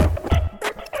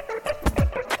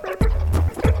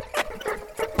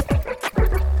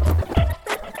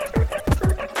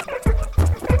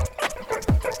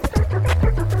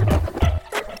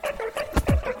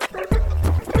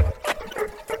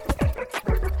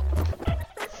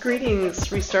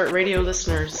Greetings, Restart Radio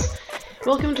listeners.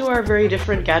 Welcome to our very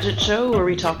different gadget show where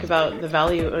we talk about the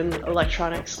value in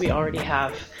electronics we already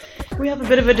have. We have a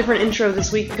bit of a different intro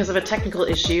this week because of a technical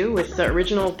issue with the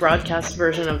original broadcast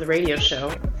version of the radio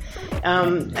show.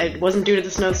 It wasn't due to the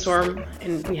snowstorm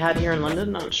we had here in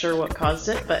London, not sure what caused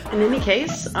it, but in any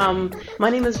case, my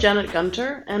name is Janet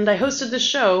Gunter, and I hosted this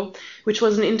show, which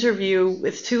was an interview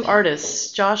with two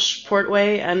artists, Josh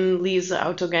Portway and Lise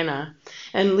Autogena.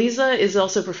 And Lise is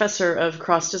also professor of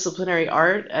cross-disciplinary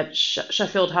art at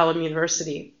Sheffield Hallam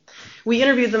University. We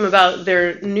interviewed them about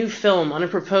their new film on a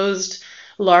proposed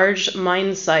large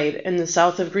mine site in the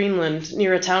south of Greenland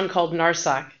near a town called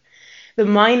Narsak. The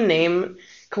mine name,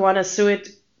 Kvanasuit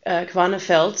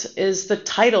Kvanefelt, is the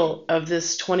title of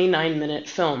this 29-minute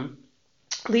film.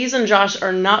 Lise and Josh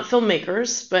are not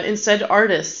filmmakers, but instead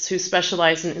artists who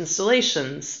specialize in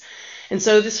installations. And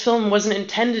so this film wasn't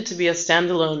intended to be a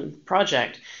standalone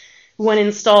project. When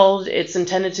installed, it's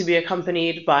intended to be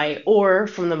accompanied by ore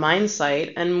from the mine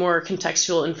site and more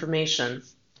contextual information.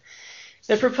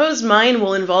 The proposed mine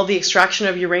will involve the extraction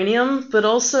of uranium, but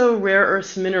also rare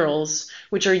earth minerals,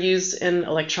 which are used in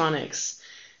electronics.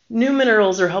 New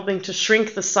minerals are helping to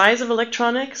shrink the size of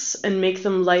electronics and make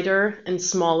them lighter and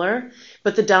smaller,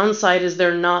 but the downside is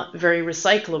they're not very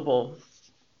recyclable.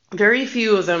 Very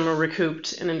few of them are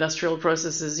recouped in industrial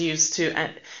processes used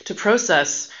to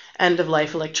process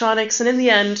end-of-life electronics, and in the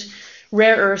end,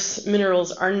 rare earth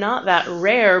minerals are not that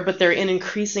rare, but they're in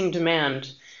increasing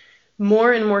demand.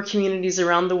 More and more communities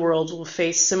around the world will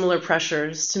face similar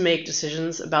pressures to make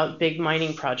decisions about big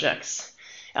mining projects.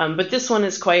 But this one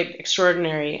is quite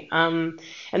extraordinary. And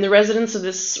the residents of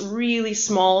this really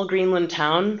small Greenland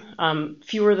town,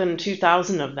 fewer than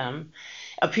 2,000 of them,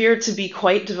 appear to be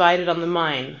quite divided on the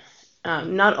mine.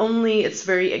 Not only its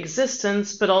very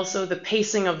existence, but also the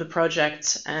pacing of the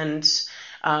project and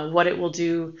what it will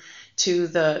do to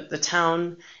the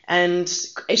town, and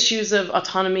issues of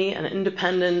autonomy and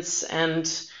independence and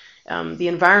the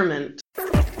environment.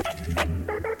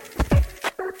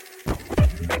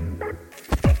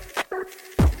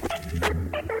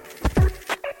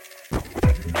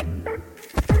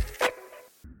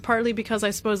 Partly because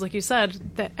I suppose, like you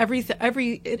said, that every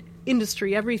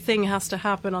industry, everything has to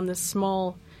happen on this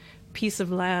small piece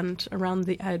of land around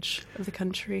the edge of the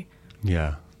country.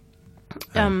 Yeah.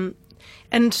 And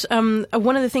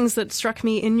one of the things that struck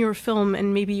me in your film,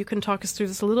 and maybe you can talk us through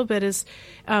this a little bit, is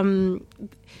one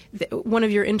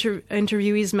of your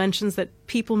interviewees mentions that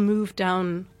people moved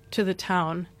down to the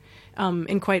town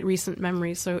in quite recent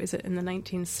memory. So is it in the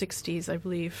 1960s, I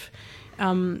believe?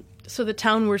 So the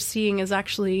town we're seeing is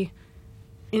actually,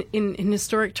 in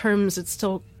historic terms, it's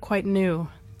still quite new.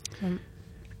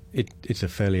 It's a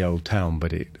fairly old town,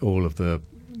 but all of the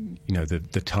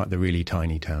really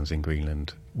tiny towns in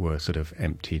Greenland were sort of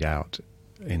emptied out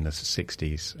in the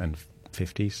 60s and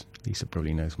 50s. Lisa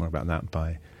probably knows more about that,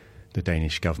 by the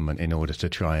Danish government in order to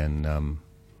try and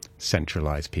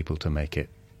centralise people to make it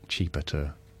cheaper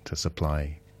to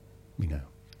supply,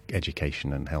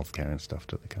 education and healthcare and stuff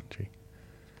to the country.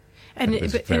 And it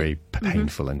was a very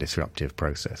painful and disruptive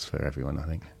process for everyone, I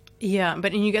think. Yeah,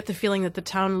 but you get the feeling that the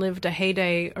town lived a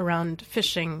heyday around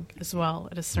fishing as well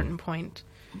at a certain point.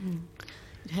 Mm.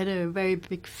 It had a very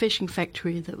big fishing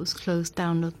factory that was closed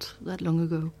down not that long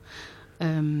ago.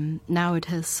 Now it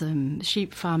has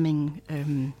sheep farming,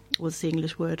 what's the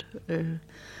English word?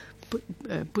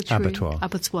 Butchery? Abattoir.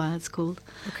 Abattoir, it's called.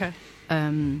 Okay.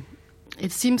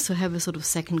 It seems to have a sort of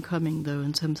second coming, though,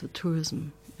 in terms of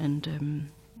tourism and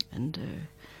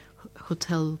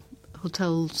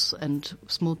hotels and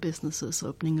small businesses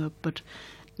opening up, but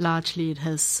largely it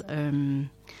has a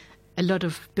lot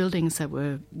of buildings that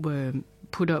were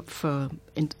put up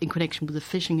in connection with the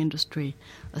fishing industry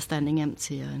are standing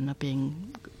empty and are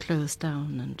being closed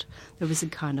down, and there is a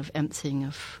kind of emptying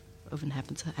of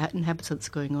inhabitants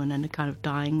going on, and a kind of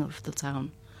dying of the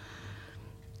town,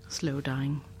 slow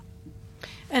dying.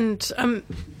 And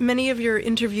many of your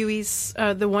interviewees,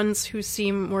 the ones who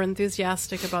seem more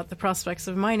enthusiastic about the prospects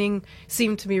of mining,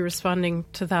 seem to be responding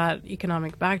to that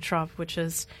economic backdrop, which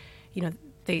is,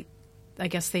 I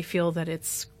guess they feel that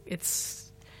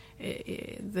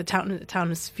the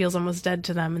town feels almost dead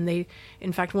to them. And they,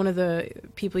 in fact, one of the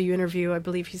people you interview, I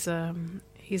believe he's an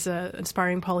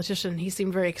aspiring politician. He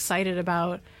seemed very excited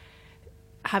about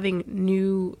having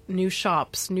new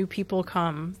shops, new people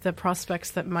come, the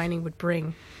prospects that mining would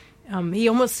bring. He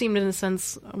almost seemed, in a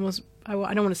sense, I don't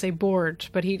want to say bored,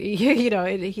 but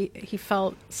he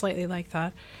felt slightly like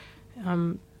that.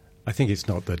 I think it's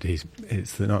not that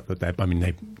it's not that they're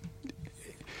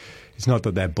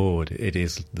bored. It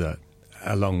is that,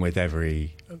 along with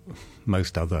every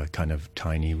most other kind of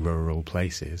tiny rural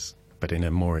places. But in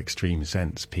a more extreme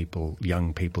sense,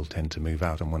 young people tend to move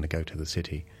out and want to go to the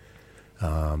city.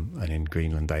 And in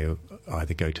Greenland, they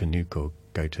either go to Nuuk or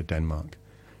go to Denmark.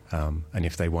 And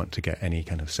if they want to get any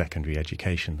kind of secondary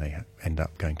education, they end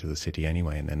up going to the city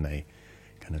anyway, and then they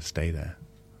kind of stay there.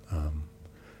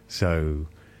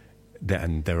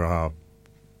 And there are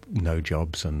no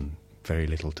jobs and very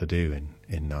little to do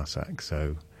in Narsaq.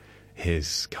 So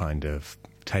his kind of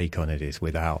take on it is,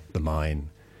 without the mine,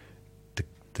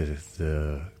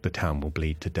 the town will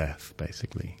bleed to death,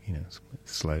 basically.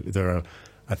 Slowly. There are,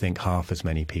 I think, half as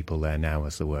many people there now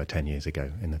as there were 10 years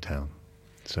ago in the town.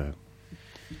 So.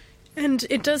 And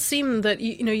it does seem that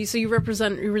you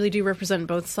really do represent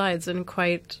both sides in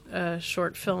quite a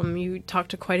short film. You talk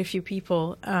to quite a few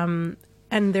people, and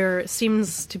there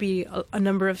seems to be a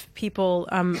number of people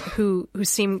who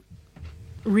seem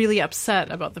really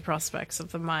upset about the prospects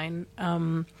of the mine.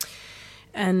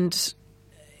 And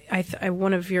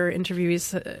one of your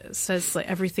interviewees says, like,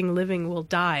 everything living will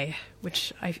die,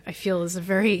 which I feel is a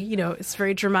very, it's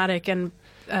very dramatic and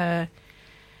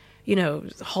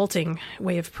halting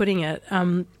way of putting it.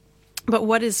 But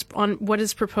what is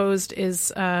proposed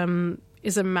is a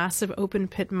massive open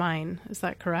pit mine. Is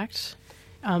that correct?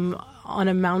 On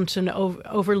a mountain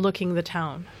overlooking the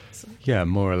town. Yeah,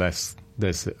 more or less.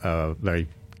 There's a very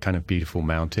kind of beautiful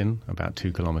mountain about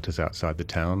 2 kilometers outside the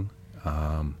town.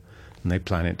 And they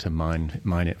plan it to mine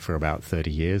it for about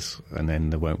 30 years, and then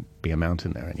there won't be a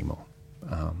mountain there anymore.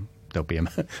 There'll be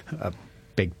a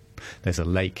big. There's a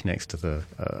lake next to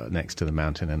the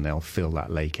mountain, and they'll fill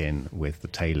that lake in with the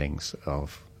tailings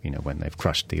of when they've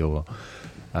crushed the ore.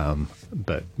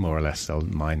 But more or less, they'll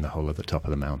mine the whole of the top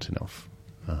of the mountain off.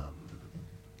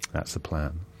 That's the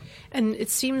plan. And it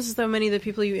seems as though many of the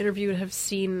people you interviewed have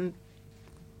seen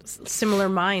similar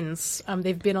mines.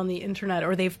 They've been on the internet,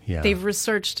 or they've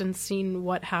researched and seen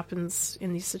what happens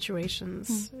in these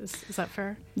situations. Is that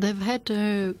fair? They've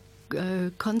had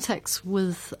contacts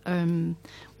with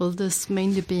this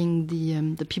mainly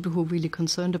being the people who are really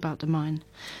concerned about the mine,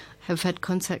 have had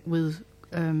contact with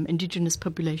indigenous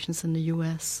populations in the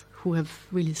US who have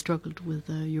really struggled with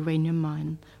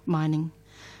uranium mining.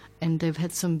 And they've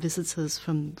had some visitors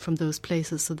from those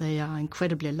places, so they are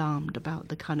incredibly alarmed about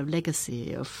the kind of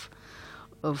legacy of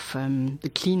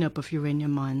the cleanup of uranium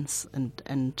mines.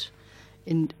 And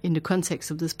in the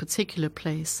context of this particular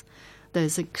place,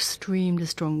 there's extremely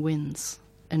strong winds,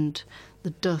 and the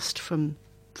dust from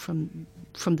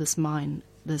this mine.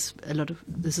 This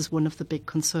is one of the big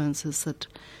concerns, is that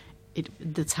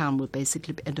the town will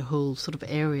basically, and the whole sort of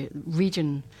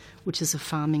region, which is a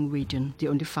farming region, the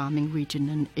only farming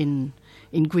region in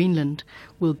Greenland,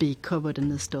 will be covered in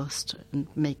this dust and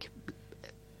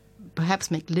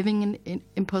perhaps make living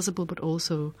impossible, but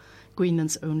also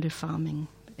Greenland's only farming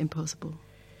impossible.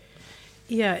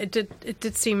 Yeah, it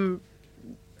did seem,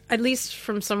 at least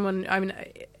from someone. I mean,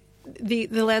 the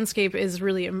landscape is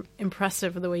really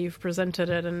impressive the way you've presented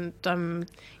it, and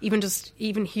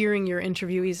even hearing your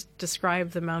interviewees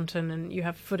describe the mountain, and you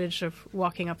have footage of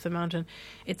walking up the mountain.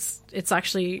 It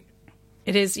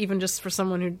is, even just for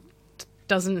someone who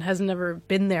has never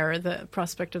been there, the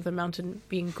prospect of the mountain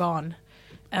being gone,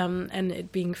 and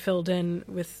it being filled in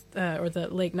with, or the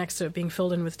lake next to it being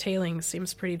filled in with tailings,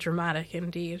 seems pretty dramatic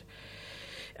indeed.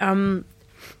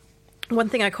 One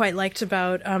thing I quite liked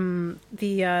about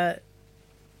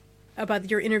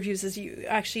your interviews is you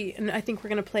actually, and I think we're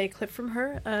going to play a clip from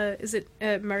her. Is it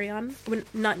Marianne?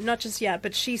 Not just yet,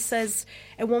 but she says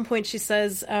at one point, she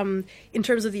says, in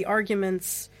terms of the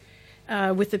arguments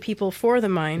with the people for the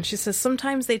mine, she says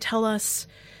sometimes they tell us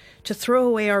to throw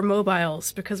away our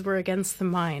mobiles because we're against the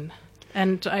mine,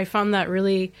 and I found that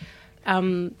really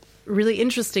really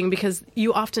interesting, because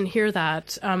you often hear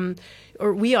that,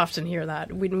 or we often hear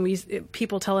that when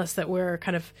people tell us that we're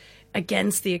kind of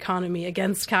against the economy,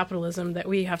 against capitalism, that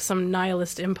we have some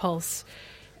nihilist impulse,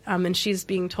 and she's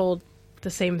being told the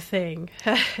same thing.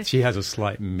 She has a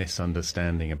slight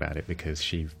misunderstanding about it, because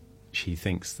she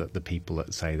thinks that the people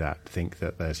that say that think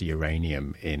that there's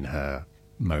uranium in her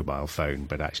mobile phone,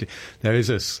 but actually there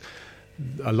is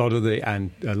a lot of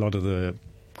the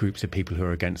groups of people who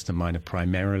are against the mine are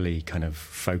primarily kind of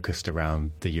focused around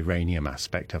the uranium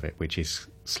aspect of it, which is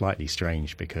slightly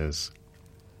strange, because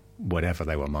whatever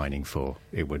they were mining for,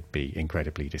 it would be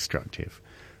incredibly destructive.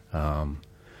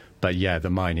 But yeah, the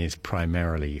mine is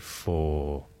primarily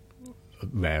for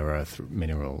rare earth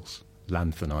minerals,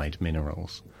 lanthanide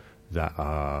minerals, that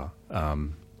are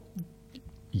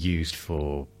used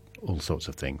for all sorts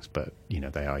of things, but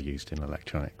they are used in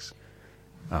electronics.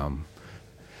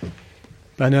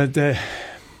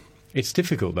 It's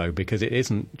difficult, though, because it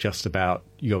isn't just about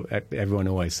everyone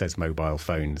always says mobile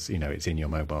phones, it's in your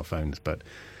mobile phones, but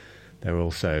they're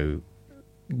also,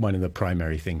 one of the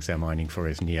primary things they're mining for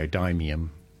is neodymium,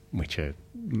 which are,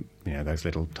 those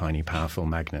little tiny powerful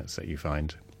magnets that you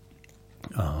find.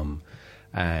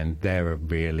 And they're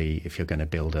really, if you're going to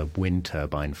build a wind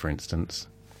turbine, for instance,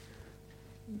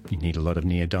 you need a lot of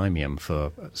neodymium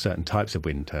for certain types of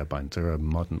wind turbines. There are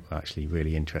actually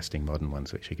really interesting modern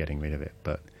ones which are getting rid of it,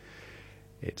 but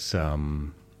it's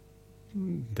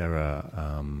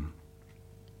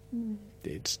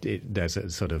there's a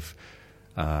sort of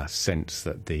sense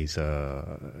that these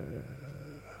are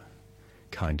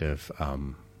kind of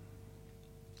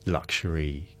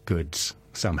luxury goods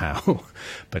somehow,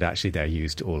 but actually they're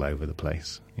used all over the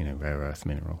place, rare earth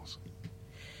minerals.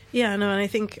 Yeah, no, and I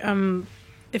think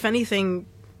if anything,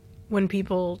 when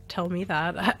people tell me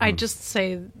that, I just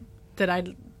say that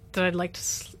I'd like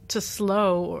to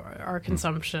slow our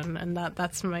consumption, and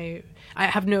that's I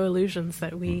have no illusions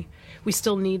that we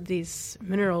still need these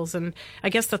minerals, and I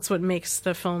guess that's what makes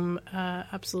the film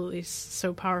absolutely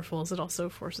so powerful, is it also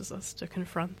forces us to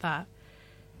confront that.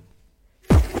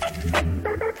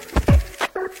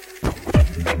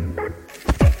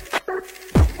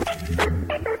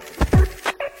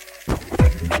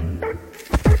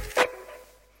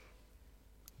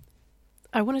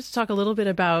 I wanted to talk a little bit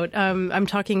about, I'm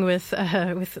talking with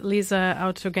Lise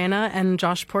Autogena and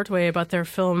Josh Portway about their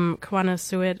film Kwana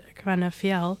Suet Kwana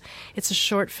Fiel. It's a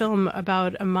short film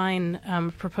about a mine,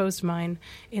 proposed mine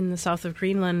in the south of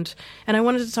Greenland. And I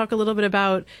wanted to talk a little bit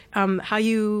about how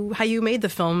you made the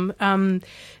film.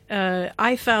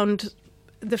 I found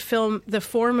the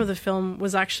form of the film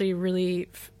was actually really,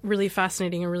 really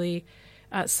fascinating and really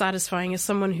satisfying. As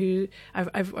someone who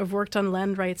I've worked on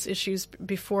land rights issues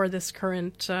before this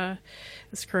current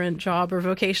job or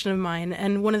vocation of mine,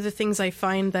 and one of the things I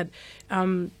find that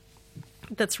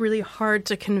that's really hard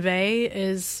to convey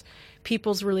is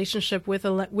people's relationship with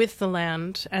the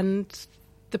land and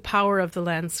the power of the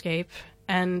landscape.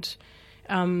 And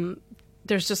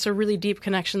there's just a really deep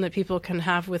connection that people can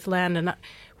have with land. And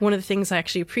one of the things I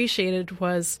actually appreciated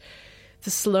was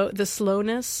the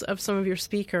slowness of some of your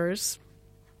speakers.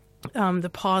 The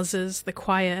pauses, the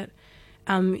quiet,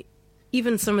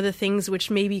 even some of the things which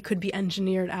maybe could be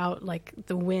engineered out, like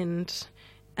the wind,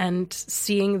 and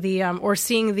seeing the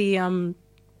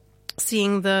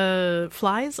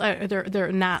flies.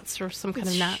 They're gnats or some kind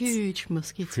of gnats. Huge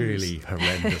mosquitoes. Really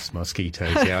horrendous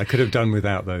mosquitoes. Yeah, I could have done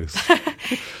without those.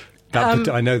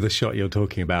 I know the shot you're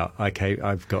talking about.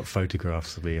 I've got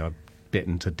photographs of me. I'm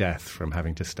bitten to death from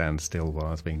having to stand still while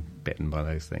I was being bitten by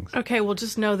those things. Okay, well,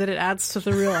 just know that it adds to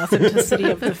the real authenticity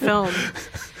of the film.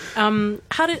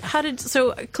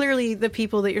 So clearly the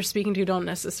people that you're speaking to don't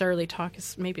necessarily talk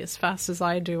as fast as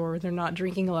I do, or they're not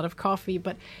drinking a lot of coffee,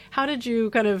 but how did you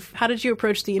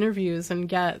approach the interviews and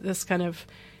get this kind of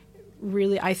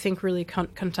really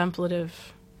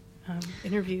contemplative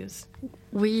interviews?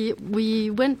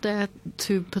 We went there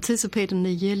to participate in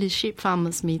the yearly sheep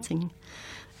farmers meeting,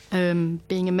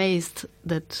 being amazed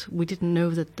that we didn't know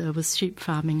that there was sheep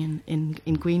farming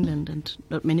in Greenland, and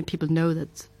not many people know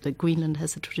that Greenland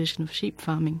has a tradition of sheep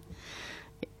farming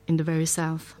in the very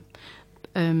south.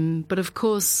 But of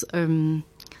course, it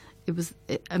was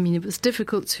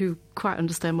difficult to quite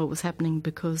understand what was happening,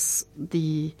 because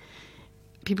the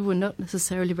people were not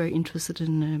necessarily very interested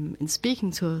in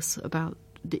speaking to us about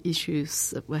the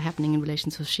issues that were happening in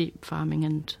relation to sheep farming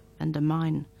and the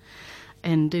mine.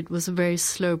 And it was a very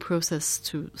slow process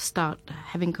to start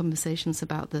having conversations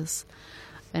about this.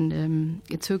 And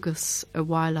it took us a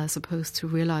while, I suppose, to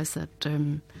realize that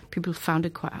people found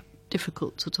it quite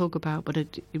difficult to talk about, but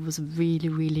it was a really,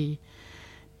 really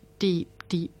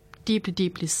deeply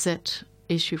set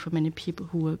issue for many people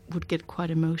who would get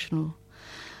quite emotional.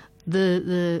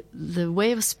 The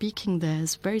way of speaking there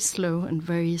is very slow and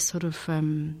very sort of,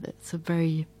 it's a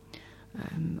very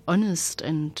honest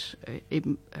and I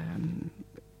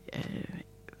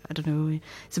don't know.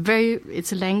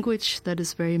 It's a language that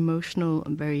is very emotional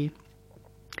and it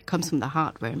comes from the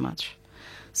heart very much.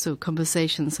 So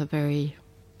conversations are very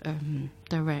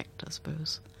direct, I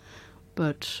suppose.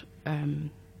 But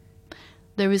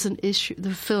there is an issue.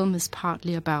 The film is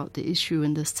partly about the issue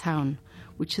in this town,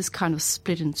 which is kind of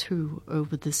split in two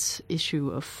over this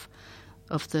issue of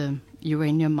the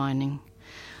uranium mining.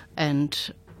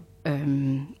 And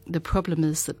the problem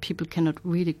is that people cannot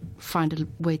really find a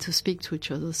way to speak to each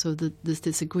other, so that this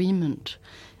disagreement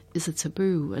is a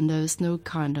taboo, and there is no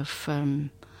kind of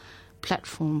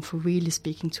platform for really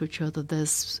speaking to each other.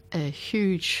 There's a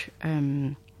huge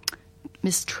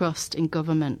mistrust in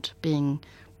government being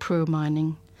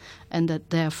pro-mining, and that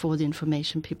therefore the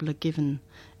information people are given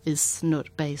is not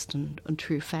based on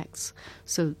true facts.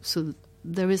 So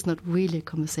there is not really a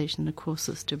conversation across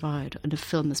this divide, and the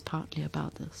film is partly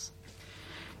about this.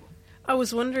 I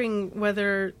was wondering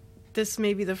whether this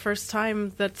may be the first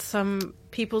time that some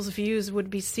people's views would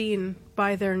be seen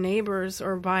by their neighbors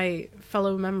or by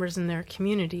fellow members in their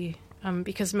community,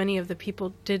 because many of the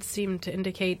people did seem to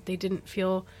indicate they didn't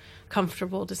feel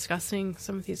comfortable discussing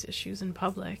some of these issues in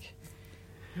public.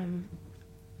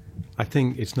 I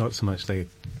think it's not so much they're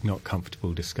not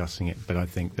comfortable discussing it, but I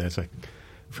think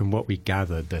from what we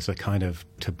gathered, there's a kind of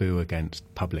taboo against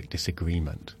public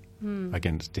disagreement,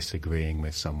 against disagreeing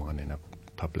with someone in a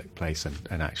public place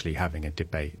and actually having a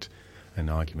debate, an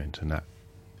argument, and that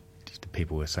the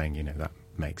people were saying, that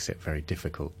makes it very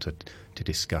difficult to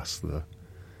discuss the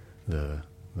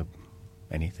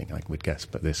anything, I would guess,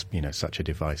 but this, such a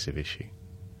divisive issue.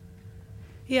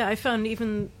 Yeah, I found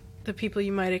even the people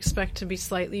you might expect to be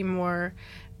slightly more,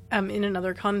 in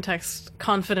another context,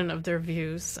 confident of their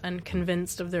views and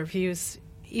convinced of their views,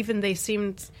 even they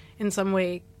seemed in some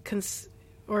way, I'm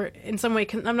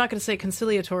not going to say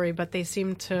conciliatory, but they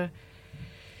seem to,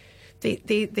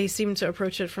 they seem to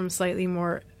approach it from slightly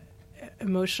more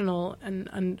emotional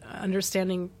and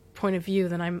understanding point of view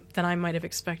than I might have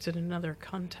expected in another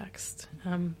context.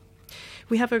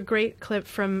 We have a great clip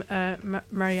from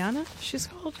Mariana, she's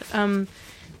called, and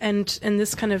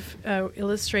this kind of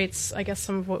illustrates, I guess,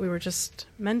 some of what we were just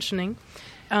mentioning.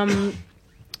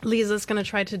 Lisa's going to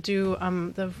try to do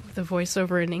the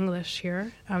voiceover in English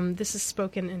here. This is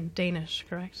spoken in Danish,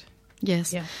 correct?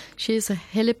 Yes. Yeah. She is a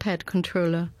helipad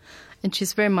controller, and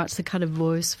she's very much the kind of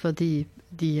voice for the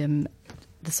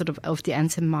sort of the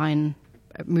anti-mine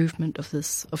movement of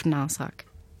Narsaq.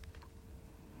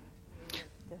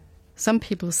 Some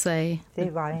people say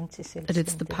that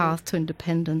it's the path to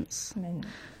independence,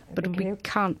 but we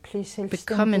can't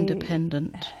become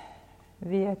independent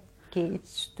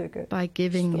by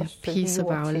giving a piece of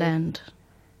our land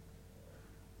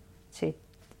to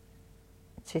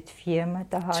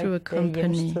a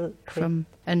company from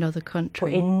another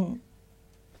country.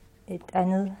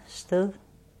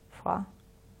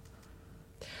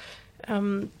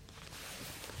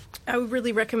 I would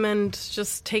really recommend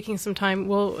just taking some time.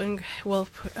 We'll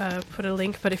put a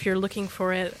link, but if you're looking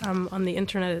for it on the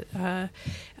internet,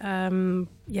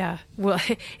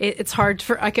 it's hard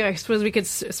for. I suppose we could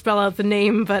spell out the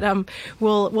name, but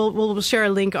we'll share a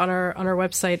link on our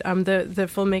website. The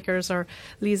filmmakers are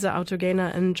Lise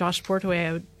Autogena and Josh Portway.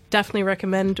 I would definitely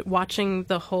recommend watching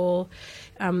the whole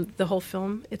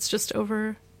film. It's just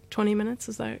over 20 minutes,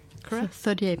 is that correct?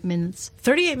 38 minutes.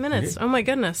 38 minutes. Oh my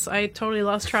goodness. I totally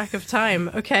lost track of time.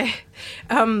 Okay.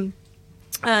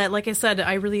 Like I said,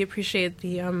 I really appreciate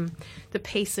the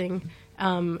pacing,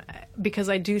 because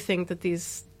I do think that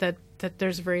that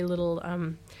there's very little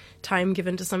time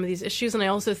given to some of these issues, and I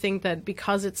also think that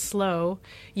because it's slow,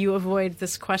 you avoid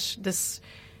this question,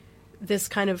 this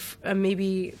kind of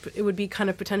maybe it would be kind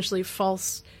of potentially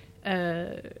false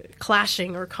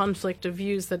clashing or conflict of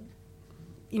views that,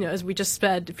 as we just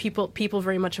said, people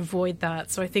very much avoid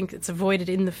that. So I think it's avoided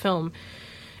in the film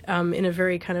in a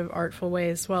very kind of artful way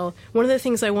as well. One of the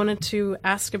things I wanted to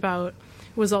ask about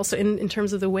was also in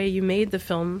terms of the way you made the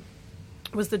film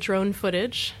was the drone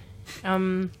footage.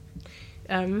 Stefania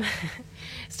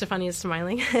is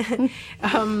smiling.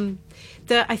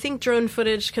 I think drone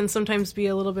footage can sometimes be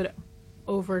a little bit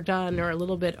overdone or a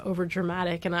little bit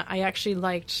overdramatic, and I actually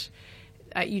liked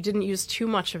you didn't use too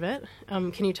much of it.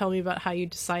 Can you tell me about how you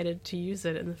decided to use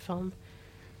it in the film?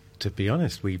 To be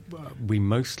honest, we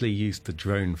mostly used the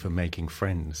drone for making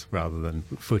friends rather than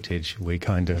footage. We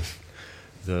kind of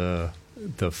the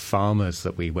farmers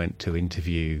that we went to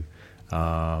interview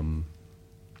all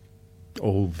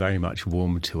very much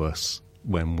warmed to us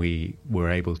when we were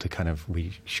able to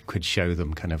could show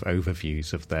them kind of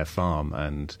overviews of their farm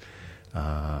and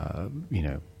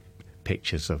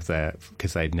pictures of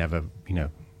because they'd never,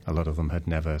 a lot of them had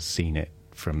never seen it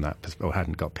from that, or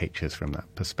hadn't got pictures from that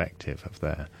perspective of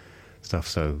their stuff.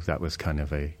 So that was kind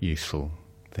of a useful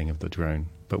thing of the drone.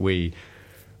 But we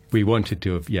wanted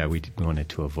to, we wanted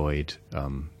to avoid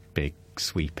big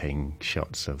sweeping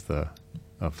shots of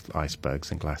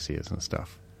icebergs and glaciers and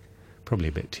stuff. Probably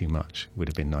a bit too much. Would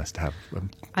have been nice to have.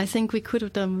 I think we could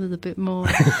have done with a bit more.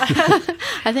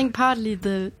 I think partly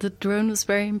the drone was a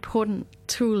very important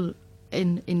tool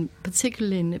in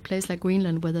particularly in a place like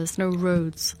Greenland where there's no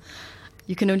roads.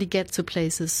 You can only get to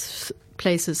places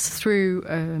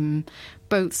through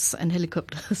boats and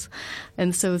helicopters.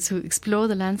 And so to explore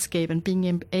the landscape and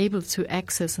being able to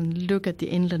access and look at the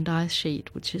inland ice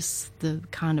sheet, which is the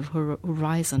kind of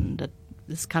horizon that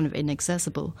is kind of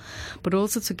inaccessible, but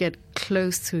also to get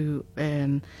close to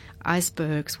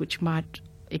icebergs which might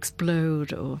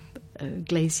explode or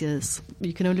glaciers.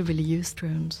 You can only really use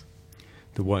drones.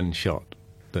 The one shot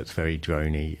that's very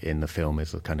droney in the film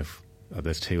is a kind of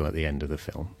there's two at the end of the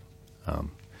film,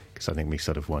 because I think we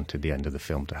sort of wanted the end of the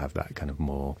film to have that kind of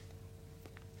more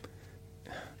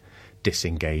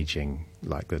disengaging,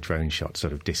 like the drone shot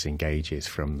sort of disengages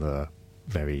from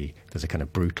there's a kind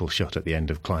of brutal shot at the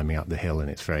end of climbing up the hill, and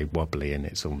it's very wobbly and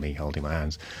it's all me holding my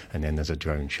hands, and then there's a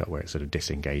drone shot where it sort of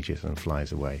disengages and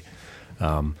flies away.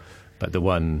 But the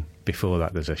one before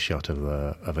that, there's a shot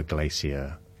of a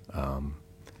glacier, and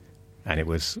it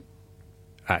was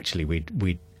actually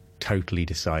we totally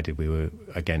decided we were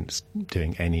against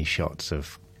doing any shots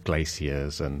of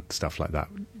glaciers and stuff like that,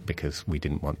 because we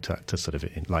didn't want to sort of,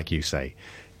 like you say,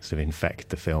 sort of infect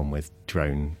the film with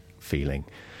drone feeling.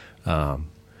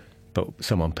 But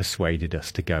someone persuaded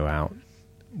us to go out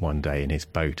one day in his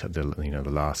boat at the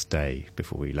last day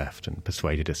before we left, and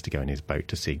persuaded us to go in his boat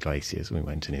to see glaciers. We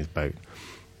went in his boat,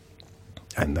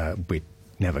 and we'd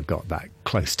never got that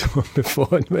close to them before,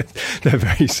 and they're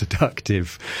very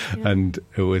seductive, and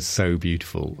it was so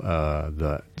beautiful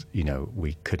that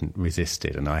we couldn't resist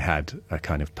it. And I had a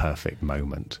kind of perfect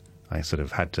moment. I sort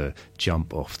of had to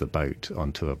jump off the boat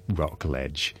onto a rock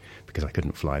ledge because I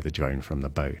couldn't fly the drone from the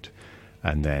boat,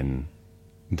 and then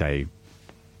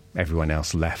everyone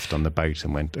else left on the boat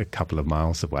and went a couple of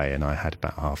miles away, and I had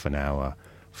about half an hour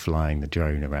flying the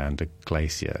drone around a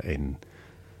glacier it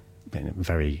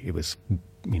was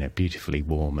beautifully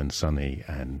warm and sunny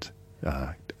and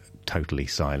totally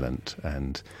silent,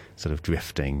 and sort of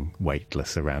drifting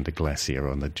weightless around a glacier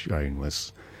on the drone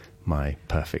was my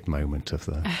perfect moment of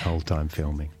the whole time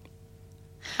filming.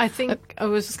 I think I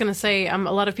was just going to say, a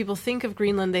lot of people think of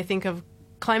Greenland, they think of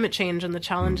climate change and the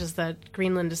challenges that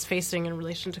Greenland is facing in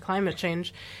relation to climate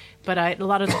change, but a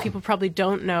lot of people probably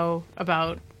don't know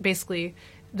about basically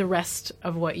the rest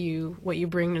of what you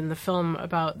bring in the film,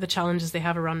 about the challenges they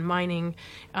have around mining,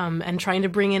 and trying to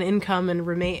bring in income and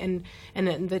remain,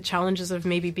 and the challenges of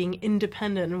maybe being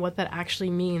independent and what that actually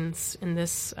means in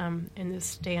this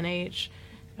day and age.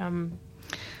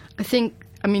 I think,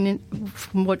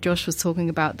 from what Josh was talking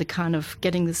about, the kind of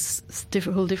getting this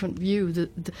whole different view,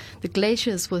 the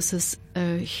glaciers was this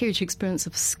huge experience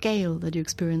of scale that you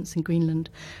experience in Greenland.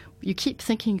 You keep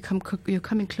thinking you're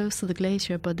coming close to the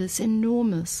glacier, but it's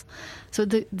enormous. So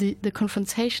the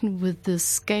confrontation with the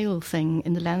scale thing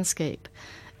in the landscape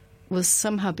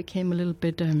somehow became a little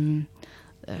bit, I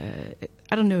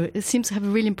don't know, it seems to have a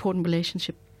really important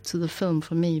relationship to the film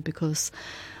for me, because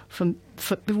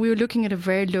we were looking at a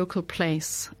very local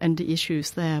place and the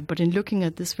issues there, but in looking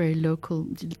at these local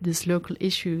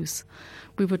issues,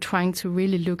 we were trying to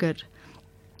really look at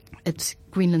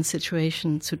Greenland's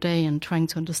situation today and trying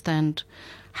to understand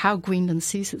how Greenland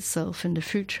sees itself in the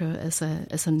future as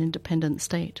an independent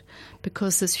state.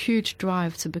 Because this huge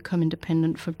drive to become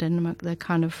independent for Denmark, they're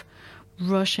kind of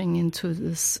rushing into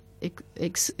this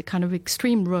kind of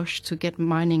extreme rush to get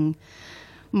mines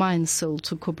sold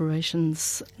to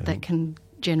corporations that can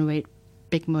generate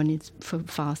big money for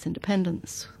fast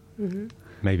independence. Mm-hmm.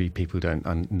 Maybe people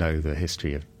don't know the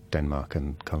history of Denmark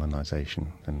and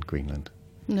colonization and Greenland.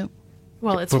 No.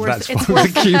 Well, it's worth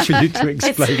the cue for you to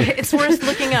explain it. It's worth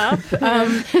looking up.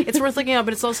 It's worth looking up,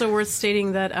 but it's also worth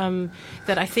stating that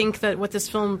that I think that what this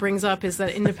film brings up is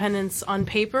that independence on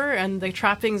paper and the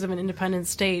trappings of an independent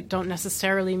state don't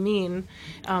necessarily mean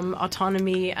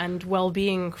autonomy and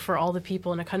well-being for all the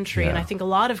people in a country. Yeah. And I think a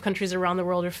lot of countries around the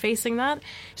world are facing that,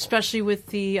 especially with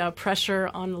the pressure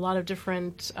on a lot of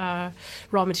different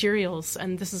raw materials.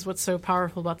 And this is what's so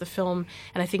powerful about the film,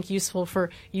 and I think useful for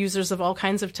users of all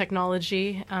kinds of technology,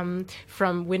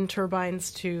 from wind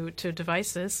turbines to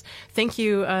devices. Thank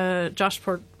you, Josh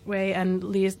Portway and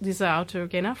Lise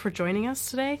Autogena, for joining us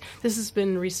today. This has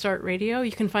been Restart Radio.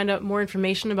 You can find out more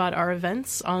information about our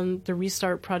events on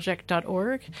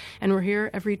therestartproject.org, and we're here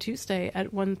every Tuesday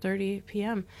at 1:30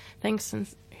 p.m. Thanks, and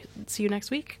see you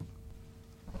next week.